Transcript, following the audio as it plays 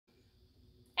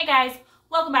Hey guys,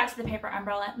 welcome back to the Paper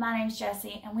Umbrella. My name's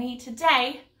Jessie, and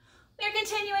today we are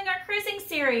continuing our cruising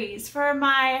series for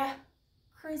my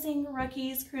cruising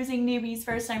rookies, cruising newbies,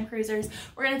 first time cruisers.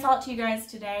 We're going to talk to you guys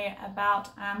today about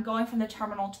going from the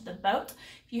terminal to the boat.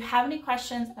 If you have any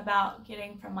questions about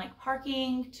getting from like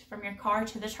parking from your car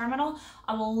to the terminal,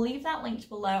 I will leave that linked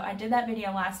below. I did that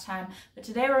video last time, but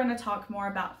today we're going to talk more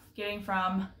about getting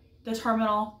from the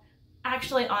terminal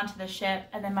actually onto the ship.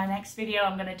 And then my next video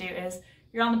I'm going to do is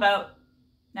you're on the boat,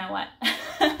 now what?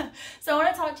 So I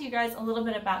want to talk to you guys a little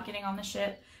bit about getting on the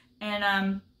ship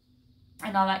and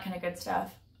all that kind of good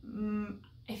stuff.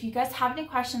 If you guys have any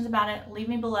questions about it, leave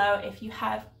me below. If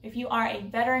you are a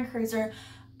veteran cruiser,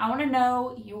 I want to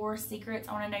know your secrets.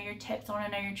 I want to know your tips. I want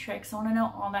to know your tricks. I want to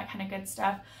know all that kind of good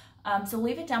stuff. So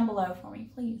leave it down below for me,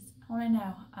 please. I want to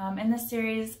know. In this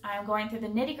series, I'm going through the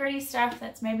nitty-gritty stuff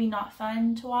that's maybe not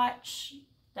fun to watch,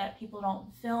 that people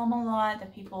don't film a lot,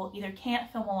 that people either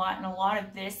can't film a lot, and a lot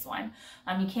of this one,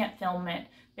 you can't film it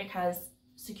because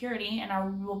security, and I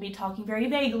will be talking very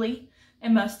vaguely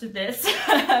in most of this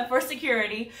for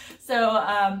security. So,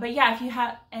 but yeah, if you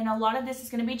have, and a lot of this is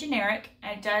going to be generic.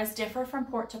 It does differ from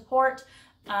port to port,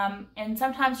 and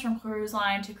sometimes from cruise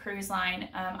line to cruise line.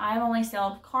 I've only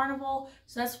sailed Carnival,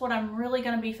 so that's what I'm really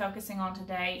going to be focusing on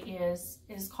today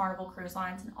is Carnival cruise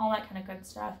lines and all that kind of good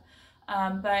stuff.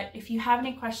 But if you have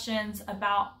any questions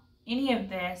about any of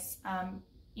this,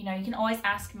 you know, you can always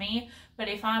ask me. But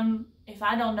if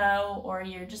I don't know, or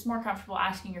you're just more comfortable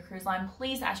asking your cruise line,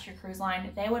 please ask your cruise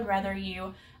line. They would rather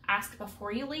you ask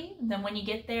before you leave than when you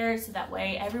get there, so that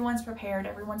way everyone's prepared,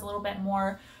 everyone's a little bit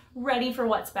more ready for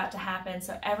what's about to happen,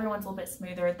 so everyone's a little bit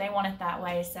smoother. They want it that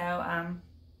way. So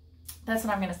that's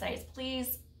what I'm going to say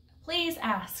is please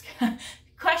ask.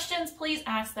 Questions, please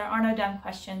ask. There are no dumb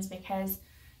questions, because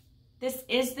this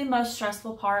is the most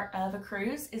stressful part of a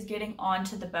cruise, is getting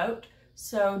onto the boat.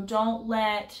 So don't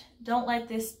let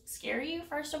this scare you,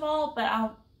 first of all, but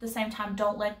at the same time,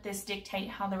 don't let this dictate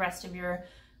how the rest of your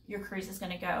cruise is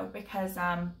going to go, because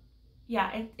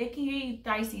yeah, it can be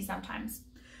dicey sometimes.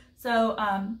 So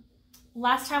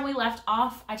last time we left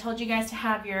off, I told you guys to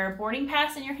have your boarding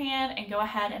pass in your hand and go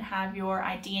ahead and have your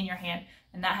ID in your hand,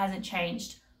 and that hasn't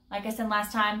changed. Like I said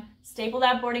last time, staple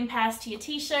that boarding pass to your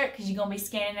t-shirt, because you're going to be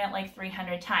scanning it like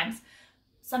 300 times.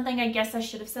 Something I guess I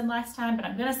should have said last time, but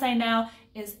I'm going to say now,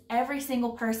 is every single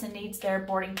person needs their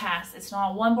boarding pass. It's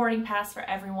not one boarding pass for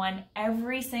everyone.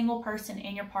 Every single person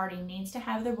in your party needs to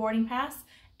have their boarding pass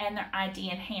and their ID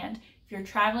in hand. If you're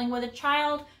traveling with a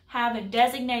child, have a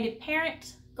designated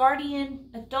parent, guardian,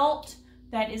 adult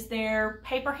that is their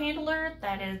paper handler,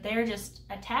 that is they're just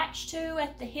attached to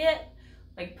at the hip.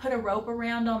 Like put a rope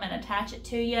around them and attach it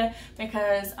to you,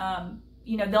 because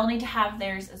you know, they'll need to have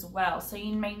theirs as well. So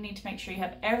you may need to make sure you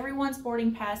have everyone's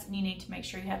boarding pass, and you need to make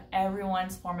sure you have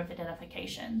everyone's form of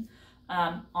identification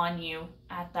on you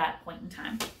at that point in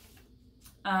time.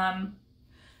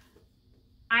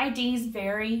 IDs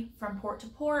vary from port to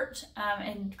port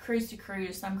and cruise to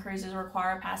cruise. Some cruises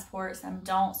require a passport, some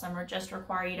don't. Some just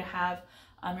require you to have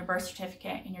your birth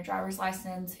certificate and your driver's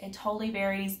license. It totally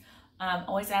varies.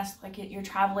 Always ask like your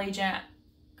travel agent.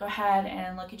 Go ahead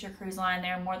and look at your cruise line.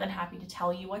 They're more than happy to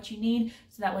tell you what you need,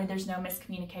 so that way there's no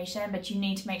miscommunication, but you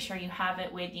need to make sure you have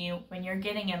it with you when you're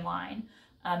getting in line,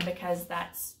 because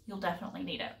you'll definitely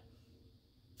need it.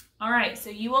 All right, so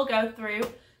you will go through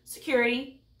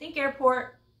security, think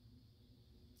airport,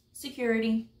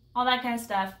 security, all that kind of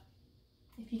stuff.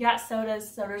 If you got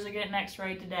sodas are getting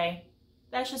x-rayed today.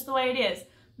 That's just the way it is.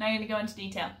 Not going to go into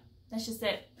detail. That's just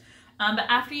it. But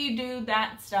after you do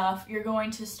that stuff, you're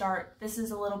going to start, this is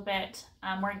a little bit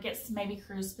where it gets maybe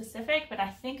cruise specific, but I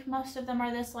think most of them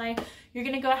are this way. You're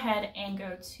going to go ahead and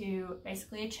go to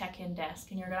basically a check-in desk,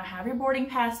 and you're going to have your boarding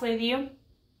pass with you.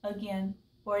 Again,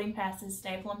 boarding passes,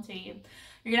 staple them to you.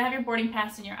 You're going to have your boarding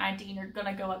pass and your ID, and you're going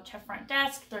to go up to front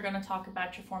desk. They're going to talk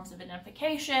about your forms of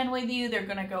identification with you. They're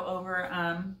going to go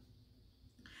over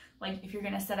like if you're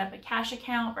going to set up a cash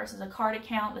account versus a card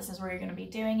account, this is where you're going to be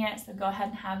doing it. So go ahead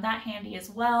and have that handy as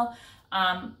well.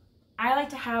 I like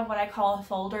to have what I call a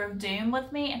folder of doom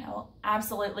with me, and I'll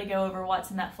absolutely go over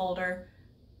what's in that folder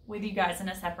with you guys in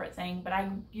a separate thing. But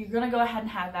you're going to go ahead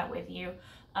and have that with you.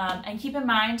 And keep in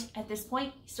mind, at this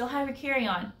point, you still have your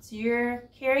carry-on. So you're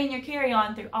carrying your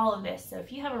carry-on through all of this. So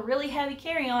if you have a really heavy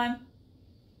carry-on,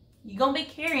 you're going to be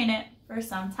carrying it for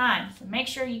some time. So make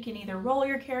sure you can either roll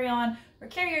your carry-on or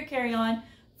carry your carry-on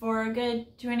for a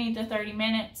good 20 to 30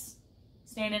 minutes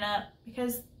standing up,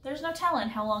 because there's no telling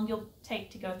how long you'll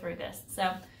take to go through this.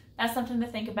 So that's something to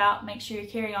think about. Make sure your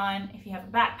carry-on, if you have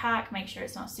a backpack, make sure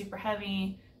it's not super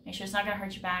heavy, make sure it's not going to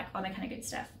hurt your back, all that kind of good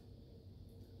stuff.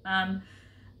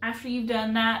 After you've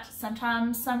done that,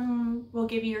 sometimes some will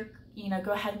give you your,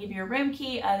 go ahead and give you your room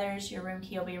key. Others, your room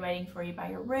key will be waiting for you by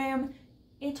your room.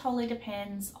 It totally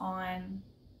depends on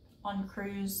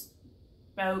cruise,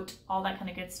 boat, all that kind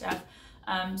of good stuff.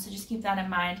 So just keep that in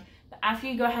mind. But after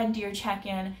you go ahead and do your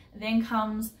check-in, then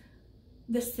comes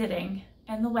the sitting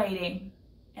and the waiting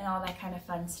and all that kind of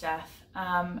fun stuff.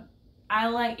 I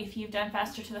like, if you've done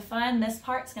Faster to the Fun, this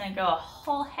part's gonna go a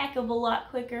whole heck of a lot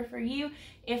quicker for you.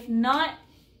 If not,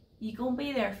 you're gonna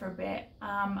be there for a bit.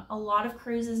 A lot of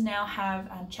cruises now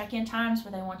have check-in times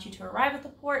where they want you to arrive at the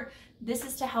port. This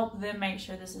is to help them make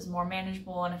sure this is more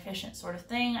manageable and efficient sort of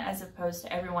thing, as opposed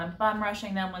to everyone bum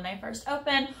rushing them when they first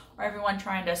open, or everyone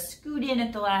trying to scoot in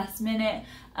at the last minute,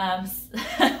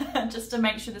 just to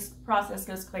make sure this process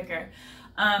goes quicker.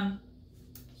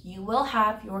 You will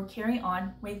have your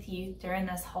carry-on with you during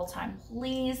this whole time.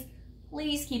 Please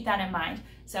keep that in mind.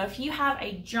 So if you have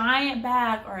a giant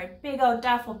bag or a big old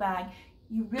duffel bag,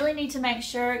 you really need to make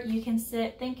sure you can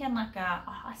sit, thinking like a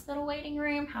hospital waiting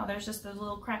room, how there's just those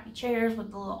little crappy chairs with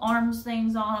the little arms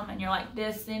things on them, and you're like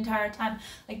this the entire time.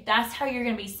 Like, that's how you're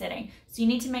gonna be sitting. So you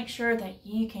need to make sure that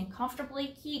you can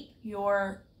comfortably keep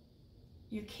your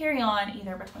carry-on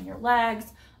either between your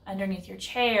legs, underneath your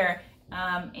chair,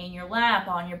 in your lap,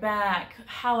 on your back.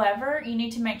 However, you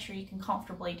need to make sure you can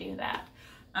comfortably do that.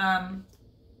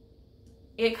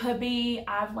 It could be,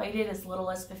 I've waited as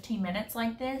little as 15 minutes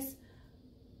like this.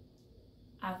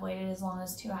 I've waited as long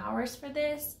as 2 hours for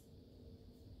this.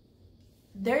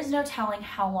 There's no telling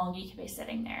how long you could be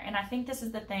sitting there. And I think this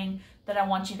is the thing that I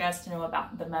want you guys to know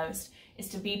about the most, is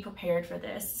to be prepared for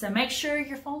this. So make sure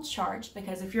your phone's charged,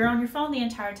 because if you're on your phone the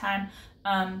entire time,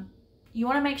 you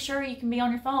want to make sure you can be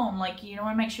on your phone. Like, you don't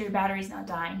want to make sure your battery's not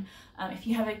dying. If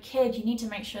you have a kid, you need to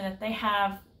make sure that they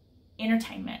have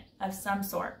entertainment of some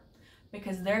sort,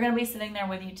 because they're going to be sitting there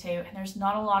with you too. And there's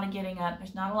not a lot of getting up.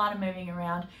 There's not a lot of moving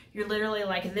around. You're literally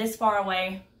like this far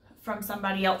away from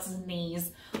somebody else's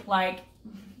knees. Like,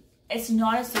 it's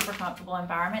not a super comfortable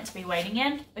environment to be waiting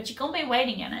in, but you're going to be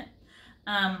waiting in it.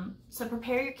 So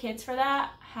prepare your kids for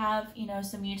that. Have,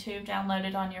 some YouTube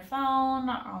downloaded on your phone,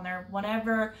 on their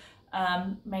whatever.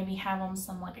 Maybe have them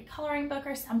some, like a coloring book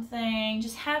or something.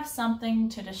 Just have something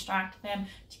to distract them,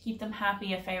 to keep them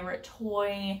happy, a favorite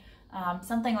toy,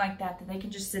 something like that they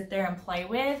can just sit there and play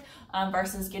with,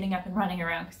 versus getting up and running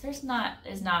around, because there's not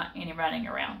any running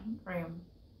around room.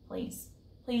 Please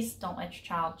don't let your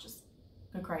child just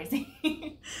go crazy.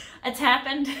 It's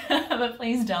happened, but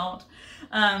please don't.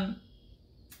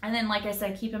 And then, like I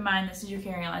said, keep in mind, this is your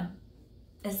carry-on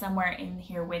is somewhere in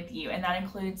here with you, and that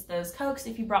includes those Cokes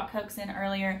if you brought Cokes in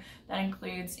earlier. That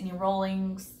includes any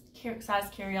rolling size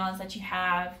carry-ons that you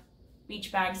have,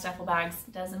 beach bags, duffel bags.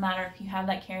 It doesn't matter if you have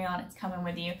that carry-on, it's coming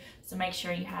with you, so make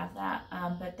sure you have that.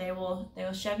 But they will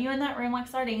shove you in that room like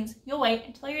sardines. You'll wait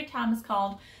until your time is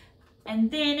called, and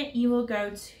then you will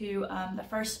go to the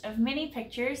first of many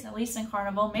pictures, at least in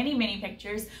Carnival, many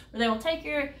pictures, where they will take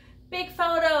your big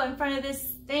photo in front of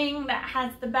this thing that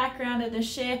has the background of the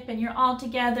ship, and you're all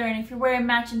together, and if you're wearing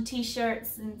matching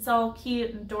t-shirts, and it's all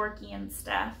cute and dorky and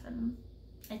stuff, and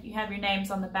if you have your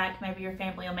names on the back, maybe your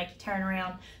family will make you turn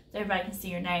around so everybody can see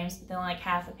your names, but then like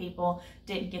half the people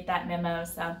didn't get that memo,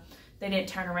 so they didn't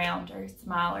turn around or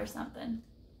smile or something.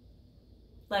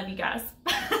 Love you guys.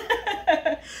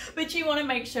 But you want to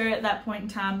make sure at that point in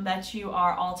time that you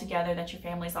are all together, that your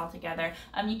family's all together.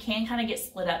 You can kind of get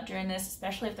split up during this,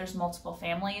 especially if there's multiple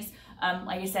families.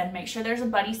 Like I said, make sure there's a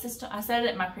buddy system. I said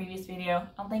it in my previous video.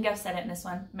 I don't think I've said it in this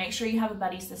one. Make sure you have a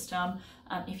buddy system.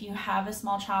 If you have a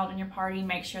small child in your party,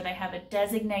 make sure they have a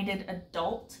designated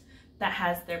adult that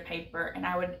has their paper. And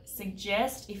I would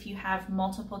suggest, if you have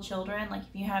multiple children, like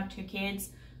if you have 2 kids,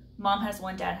 mom has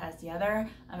one, dad has the other.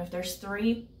 If there's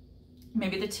 3,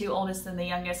 maybe the 2 oldest and the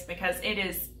youngest, because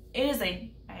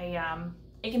it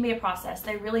can be a process.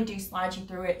 They really do slide you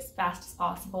through it as fast as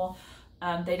possible.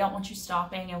 They don't want you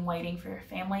stopping and waiting for your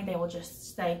family. They will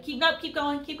just say, keep up, keep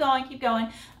going, keep going, keep going.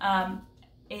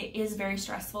 It is very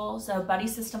stressful. So buddy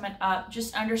system it up.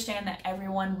 Just understand that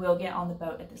everyone will get on the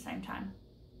boat at the same time.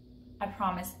 I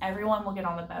promise, everyone will get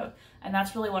on the boat. And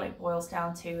that's really what it boils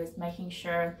down to, is making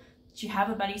sure that you have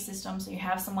a buddy system, so you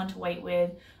have someone to wait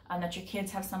with, that your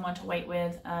kids have someone to wait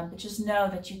with, but just know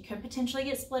that you could potentially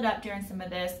get split up during some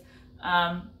of this,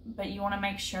 but you want to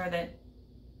make sure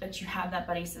that you have that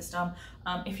buddy system.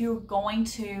 If you're going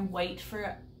to wait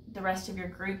for the rest of your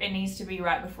group, it needs to be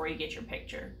right before you get your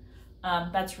picture.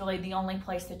 That's really the only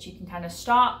place that you can kind of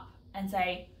stop and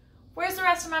say, where's the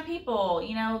rest of my people?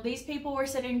 These people were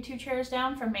sitting 2 chairs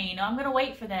down from me. I'm going to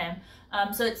wait for them.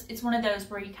 So it's one of those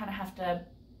where you kind of have to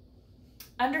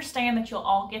understand that you'll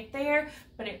all get there,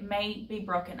 but it may be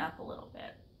broken up a little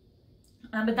bit.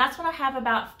 But that's what I have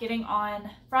about getting on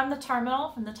from the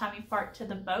terminal, from the time you park to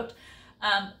the boat.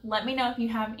 Let me know if you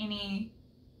have any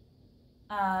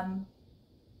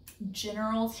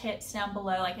general tips down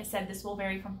below. Like I said, this will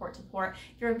vary from port to port.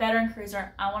 If you're a veteran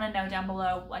cruiser, I want to know down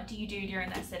below, what do you do during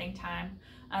that sitting time?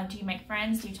 Do you make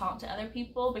friends? Do you talk to other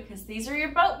people? Because these are your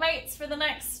boat mates for the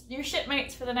next, your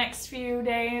shipmates for the next few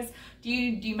days. Do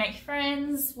you make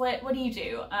friends? What do you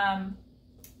do?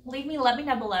 Let me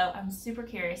know below. I'm super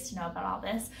curious to know about all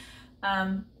this.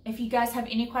 If you guys have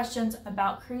any questions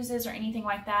about cruises or anything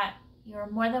like that, you're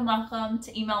more than welcome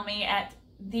to email me at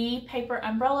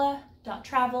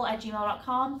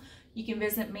thepaperumbrella.travel@gmail.com. You can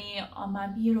visit me on my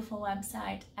beautiful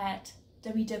website at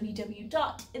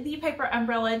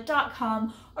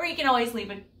www.thepaperumbrella.com, or you can always leave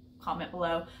a comment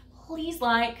below. Please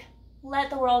let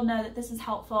the world know that this is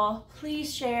helpful.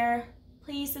 Please share,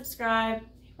 please subscribe,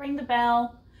 ring the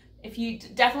bell.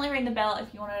 Definitely ring the bell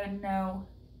if you want to know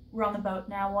we're on the boat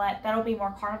now what. That'll be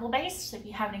more carnival based, so if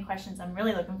you have any questions, I'm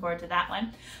really looking forward to that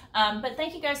one. But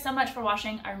thank you guys so much for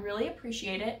watching. I really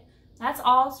appreciate it. That's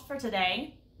all for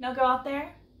today. Now go out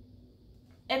there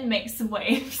and make some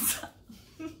waves.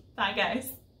 Bye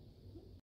guys.